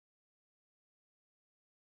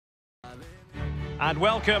And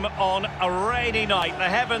welcome on a rainy night. The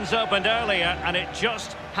heavens opened earlier and it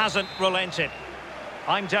just hasn't relented.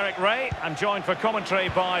 I'm Derek Ray. I'm joined for commentary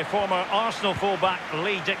by former Arsenal fullback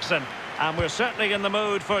Lee Dixon. And we're certainly in the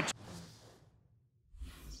mood for...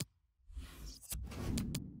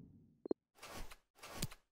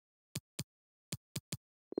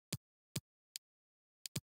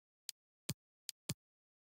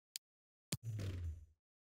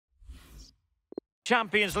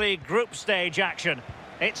 Champions League group stage action.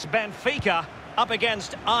 It's Benfica up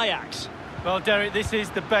against Ajax. Well, Derek, this is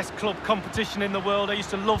the best club competition in the world. I used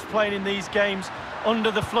to love playing in these games under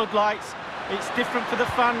the floodlights. It's different for the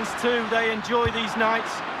fans too. They enjoy these nights.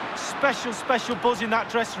 Special buzz in that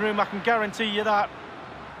dressing room, I can guarantee you that.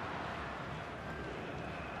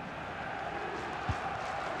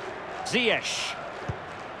 Ziyech.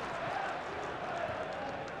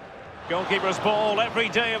 Goalkeeper's ball every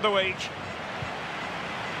day of the week.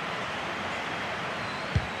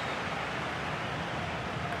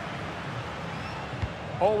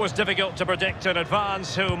 Always difficult to predict in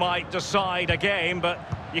advance who might decide a game, but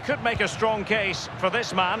you could make a strong case for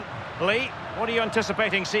this man. Lee, what are you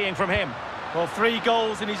anticipating seeing from him? Well, 3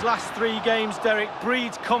 goals in his last 3 games, Derek,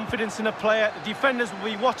 breeds confidence in a player. The defenders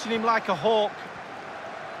will be watching him like a hawk.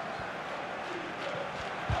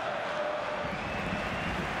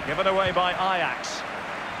 Given away by Ajax.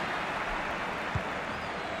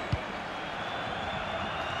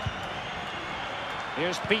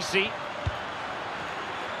 Here's PC.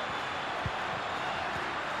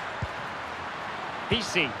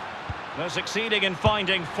 PC. They're succeeding in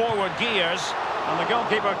finding forward gears, and the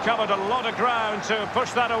goalkeeper covered a lot of ground to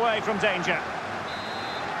push that away from danger.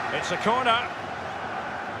 It's a corner.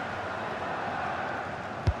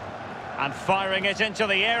 And firing it into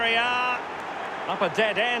the area. Up a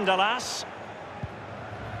dead end, alas.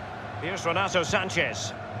 Here's Renato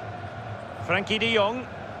Sanchez. Frankie de Jong.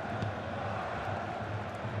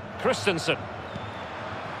 Christensen.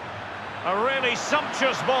 A really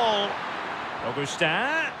sumptuous ball.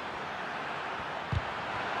 Augustin.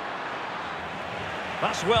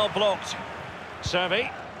 That's well blocked.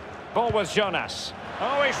 Servi. Ball with Jonas.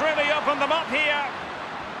 Oh, he's really opened them up here.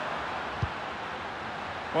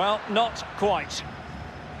 Well, not quite.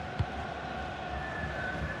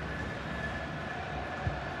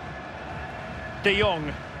 De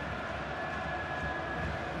Jong.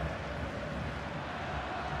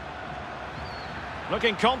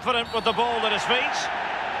 Looking confident with the ball at his feet.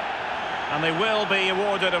 And they will be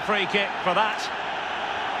awarded a free kick for that.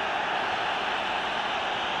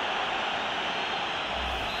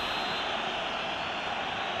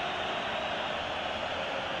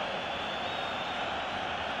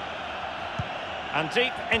 And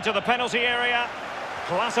deep into the penalty area.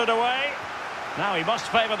 Clattered away. Now he must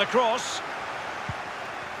favour the cross.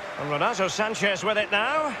 And Renato Sanchez with it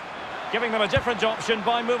now. Giving them a different option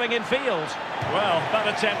by moving in field. Well, that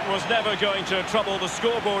attempt was never going to trouble the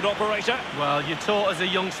scoreboard operator. Well, you're taught as a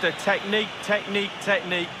youngster, technique.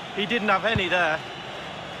 He didn't have any there.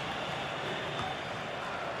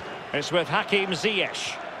 It's with Hakim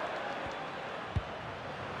Ziyech.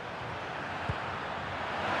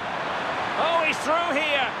 Oh, he's through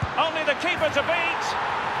here. Only the keeper to beat.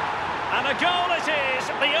 And a goal it is,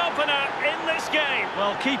 the opener in this game.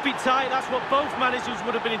 Well, keep it tight, that's what both managers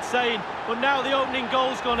would have been saying. But now the opening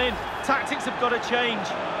goal's gone in. Tactics have got to change.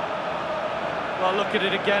 Well, look at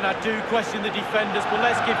it again. I do question the defenders, but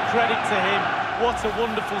let's give credit to him. What a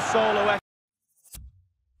wonderful solo effort.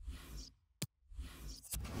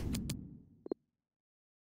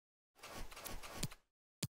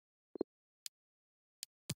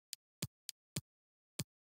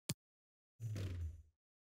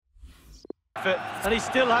 And he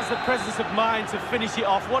still has the presence of mind to finish it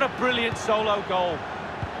off. What a brilliant solo goal.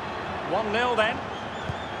 1-0 then.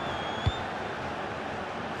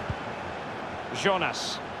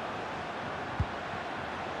 Jonas.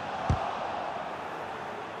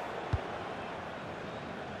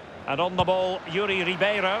 And on the ball, Yuri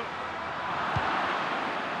Ribeiro.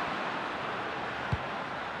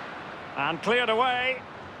 And cleared away.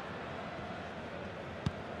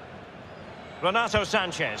 Renato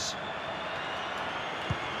Sanchez.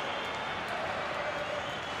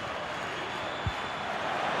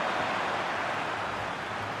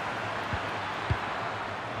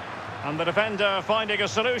 And the defender finding a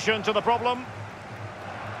solution to the problem.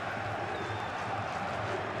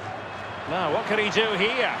 Now, what can he do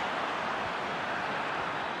here?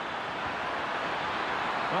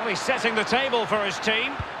 Well, he's setting the table for his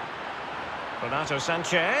team. Renato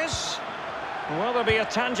Sanchez. Will there be a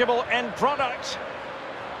tangible end product?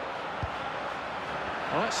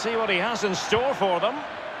 Well, let's see what he has in store for them.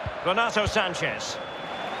 Renato Sanchez.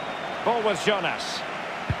 Ball with Jonas.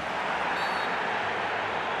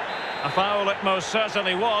 A foul it most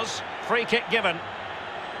certainly was. Free kick given.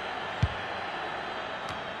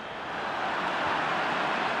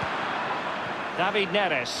 David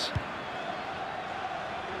Neres.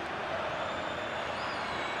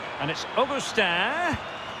 And it's Augustin.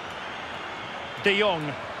 De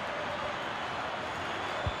Jong.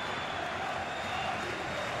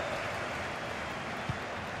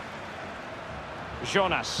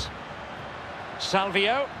 Jonas.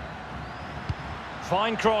 Salvio.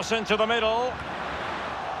 Fine cross into the middle.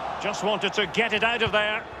 Just wanted to get it out of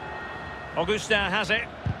there. Augustin has it.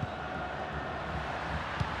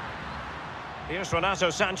 Here's Renato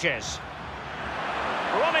Sanchez.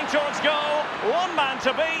 Running towards goal. One man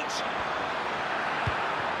to beat.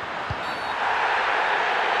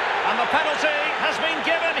 And the penalty has been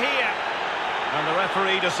given here. And the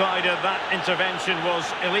referee decided that intervention was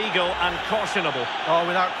illegal and cautionable. Oh,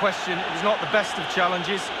 without question, it was not the best of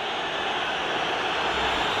challenges.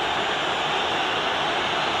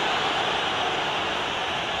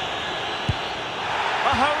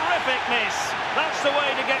 A horrific miss. That's the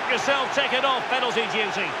way to get yourself taken off penalty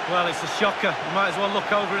duty. Well, it's a shocker. You might as well look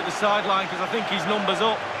over at the sideline because I think his number's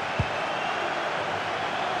up.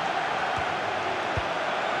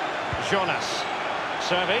 Jonas.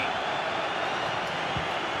 Servi.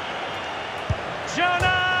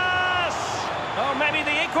 Jonas! Oh, maybe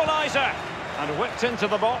the equaliser. And whipped into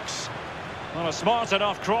the box. Well, a smart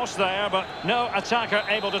enough cross there, but no attacker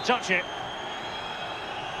able to touch it.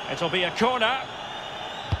 It'll be a corner.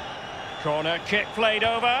 Corner kick played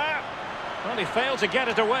over. Well, he failed to get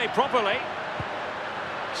it away properly.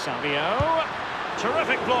 Savio.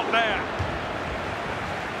 Terrific block there.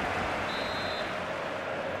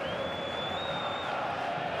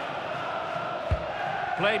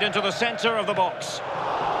 Played into the centre of the box.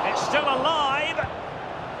 It's still alive.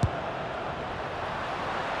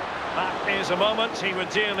 That is a moment he would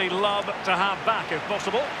dearly love to have back if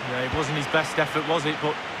possible. Yeah, it wasn't his best effort, was it?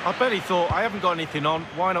 But I bet he thought, I haven't got anything on,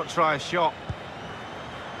 why not try a shot?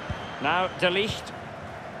 Now, De Ligt.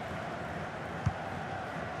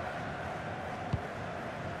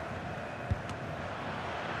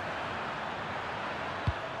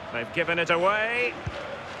 They've given it away.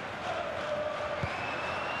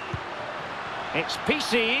 It's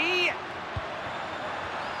PC.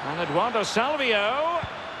 And Eduardo Salvio.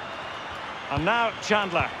 And now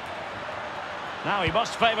Chandler. Now he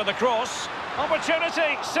must favour the cross.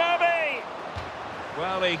 Opportunity, Servi!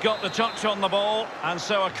 Well, he got the touch on the ball, and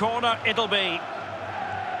so a corner it'll be.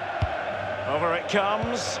 Over it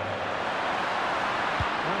comes.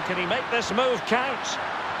 Well, can he make this move count?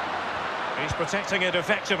 He's protecting it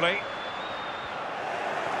effectively.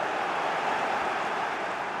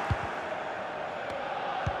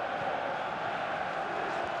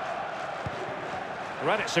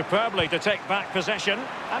 Read it superbly to take back possession.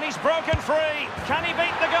 And he's broken free. Can he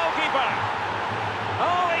beat the goalkeeper?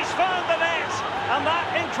 Oh, he's found the net. And that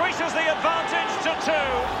increases the advantage to 2.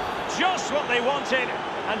 Just what they wanted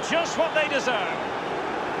and just what they deserve.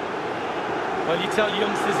 Well, you tell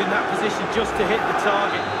youngsters in that position just to hit the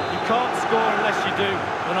target. You can't score unless you do.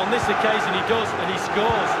 And on this occasion he does, and he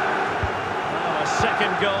scores. Well, a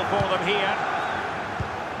second goal for them here.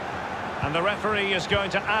 And the referee is going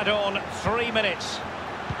to add on 3 minutes.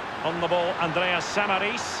 On the ball, Andreas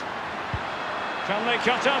Samaris. Can they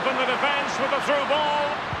cut up in the defence with a through ball?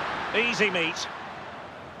 Easy meet.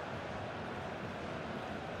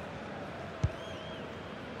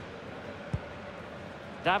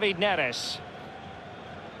 David Neres.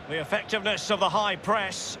 The effectiveness of the high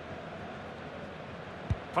press.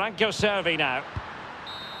 Franco Servi now.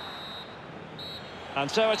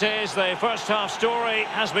 And so it is, the first half story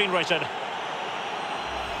has been written.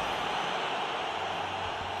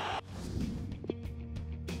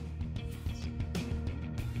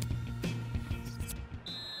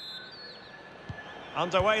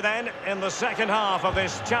 Underway then in the second half of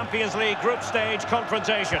this Champions League group stage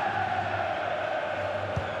confrontation.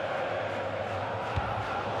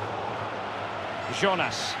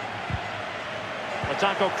 Jonas. The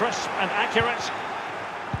tackle crisp and accurate.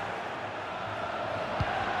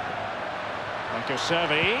 Franco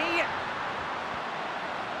Servi.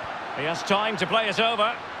 He has time to play it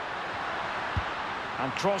over.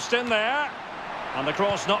 And crossed in there. And the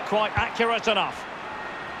cross not quite accurate enough.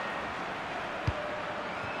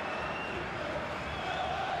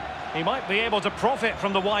 He might be able to profit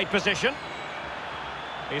from the wide position.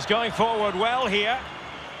 He's going forward well here.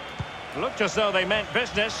 Looked as though they meant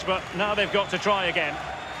business, but now they've got to try again.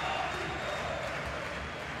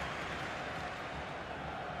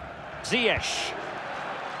 Ziyech.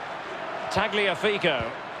 Tagliafico.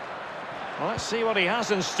 Well, let's see what he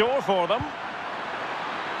has in store for them.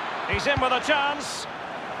 He's in with a chance.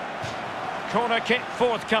 Corner kick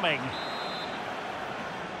forthcoming.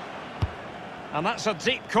 And that's a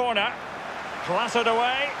deep corner. Clattered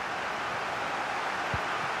away.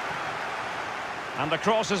 And the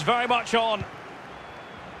cross is very much on.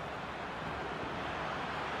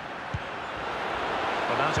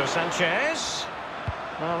 Renato Sanchez.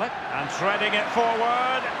 Well, and treading it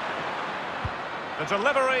forward. The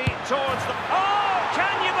delivery towards the... Oh,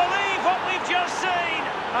 can you believe what we've just seen?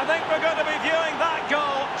 I think we're going to be viewing that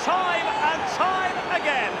goal time and time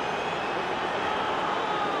again.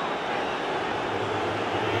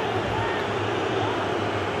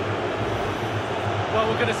 Well,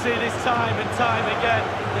 we're going to see this time and time again.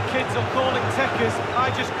 The kids will call it techers.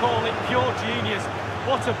 I just call it pure genius.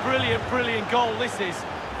 What a brilliant, brilliant goal this is.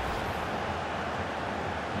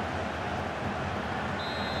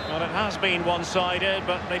 Well, it has been one-sided,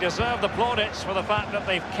 but they deserve the plaudits for the fact that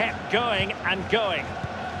they've kept going and going.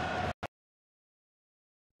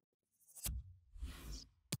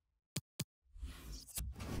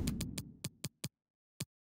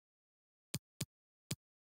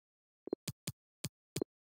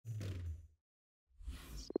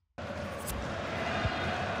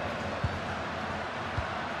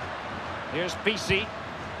 Here's PC.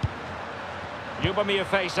 Lubomir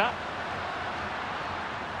face-up.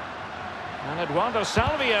 And Eduardo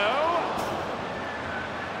Salvio.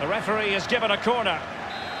 The referee has given a corner.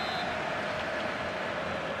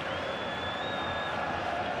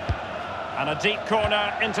 And a deep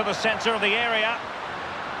corner into the centre of the area.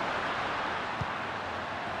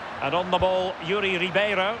 And on the ball, Yuri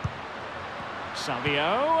Ribeiro.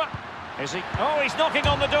 Salvio. Is he? Oh, he's knocking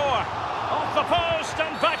on the door. Off the post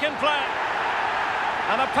and back in play.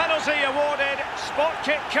 And a penalty awarded. Spot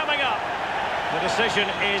kick coming up. The decision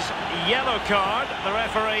is yellow card. The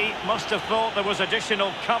referee must have thought there was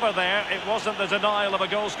additional cover there. It wasn't the denial of a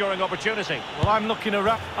goal-scoring opportunity. Well, I'm looking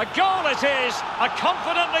around. A goal it is. A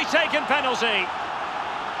confidently taken penalty.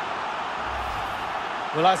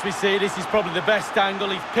 Well, as we see, this is probably the best angle.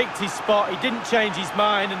 He's picked his spot. He didn't change his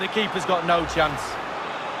mind, and the keeper's got no chance.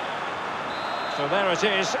 So there it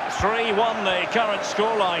is. 3-1 the current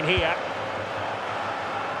scoreline here.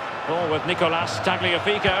 Ball with Nicolas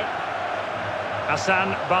Tagliafico.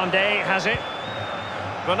 Hassan Bandé has it.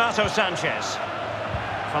 Renato Sanchez.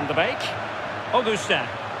 Van de Beek. Augustin.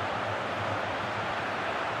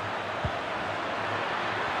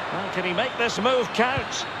 Well, can he make this move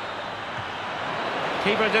count?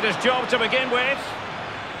 Keeper did his job to begin with.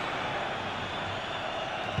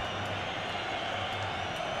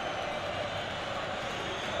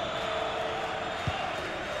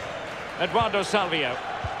 Eduardo Salvio.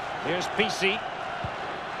 Here's PC.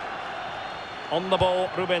 On the ball,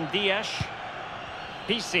 Ruben Dias.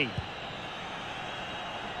 PC.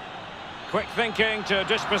 Quick thinking to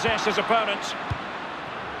dispossess his opponent.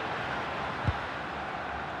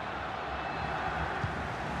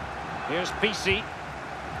 Here's PC.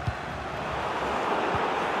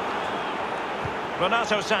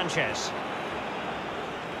 Renato Sanchez.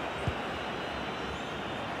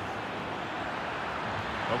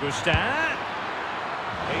 Augustin.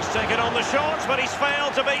 He's taken on the shots, but he's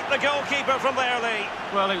failed to beat the goalkeeper from there, Lee.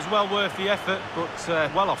 Well, it was well worth the effort,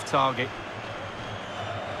 but well off target.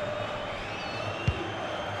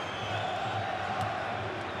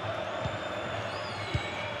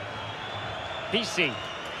 PC.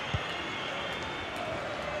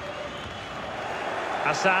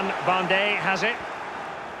 Hassan Bandé has it.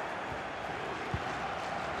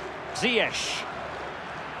 Ziyech.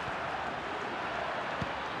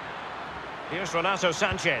 Here's Renato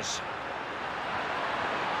Sanchez.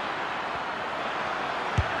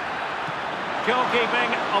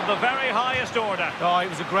 Goalkeeping of the very highest order. Oh, it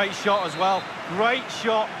was a great shot as well. Great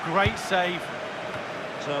shot, great save.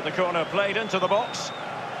 So the corner played into the box.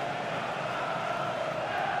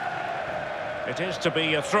 It is to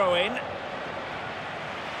be a throw-in.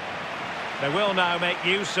 They will now make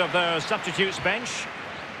use of their substitutes bench.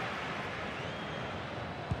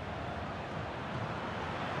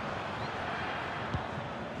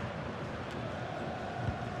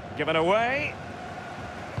 Given away.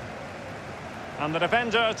 And the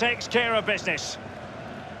defender takes care of business.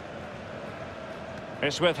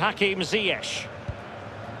 It's with Hakim Ziyech.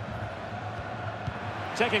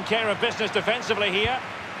 Taking care of business defensively here.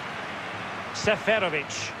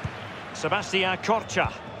 Seferovic. Sebastian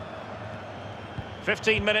Korcha.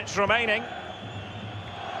 15 minutes remaining.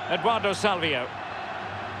 Eduardo Salvio.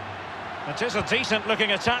 It is a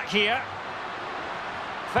decent-looking attack here.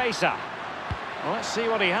 Faisa. Well, let's see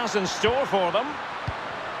what he has in store for them.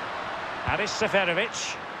 Aris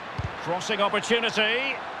Seferovic. Crossing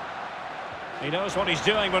opportunity. He knows what he's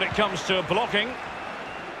doing when it comes to blocking.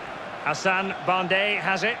 Hassan Bandé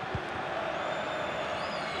has it.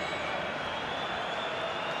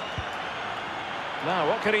 Now,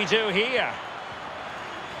 what can he do here?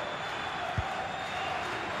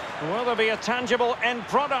 Will there be a tangible end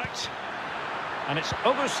product? And it's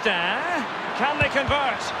Augustin. Can they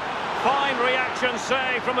convert? Fine reaction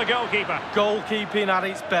save from the goalkeeper. Goalkeeping at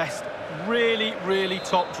its best. Really, really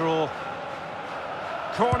top draw.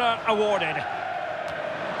 Corner awarded.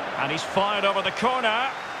 And he's fired over the corner.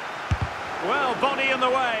 Well, body in the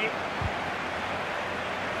way.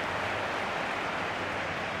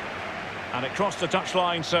 And it crossed the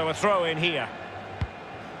touchline, so a throw in here.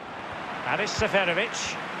 Aris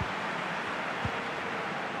Seferovic.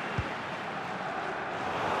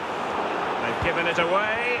 They've given it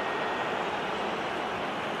away.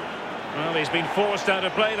 Well, he's been forced out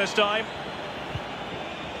of play this time.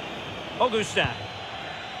 Augustin.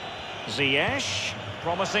 Ziyech.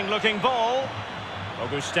 Promising looking ball.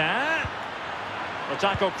 Augustin. The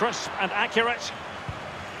tackle crisp and accurate.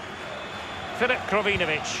 Filip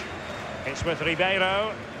Krovinovic. It's with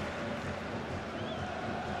Ribeiro.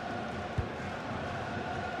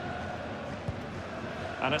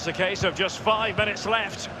 And it's a case of just 5 minutes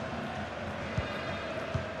left.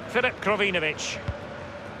 Filip Krovinovic.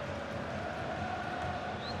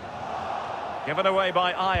 Given away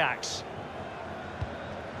by Ajax.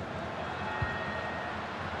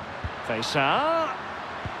 Faisal.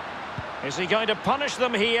 Is he going to punish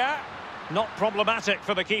them here? Not problematic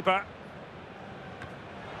for the keeper.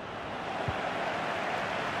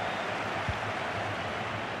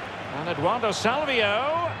 And Eduardo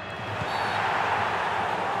Salvio.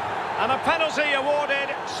 And a penalty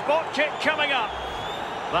awarded. Spot kick coming up.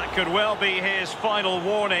 That could well be his final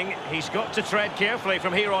warning. He's got to tread carefully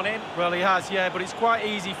from here on in. Well, he has, yeah, but it's quite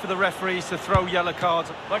easy for the referees to throw yellow cards.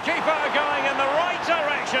 The keeper going in the right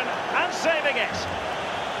direction and saving it.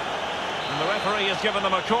 And the referee has given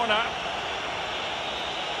them a corner.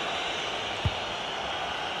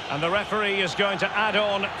 And the referee is going to add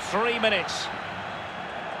on 3 minutes.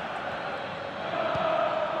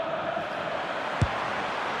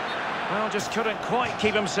 Well, just couldn't quite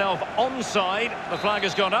keep himself onside. The flag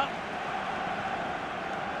has gone up.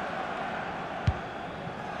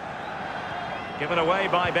 Given away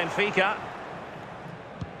by Benfica.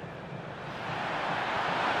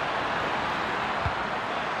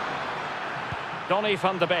 Donny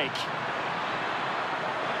van de Beek.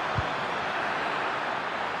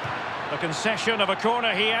 The concession of a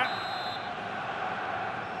corner here.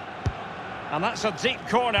 And that's a deep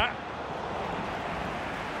corner.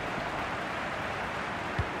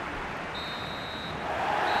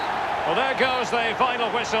 Well, there goes the final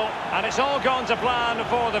whistle, and it's all gone to plan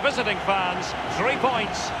for the visiting fans. 3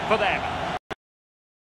 points for them.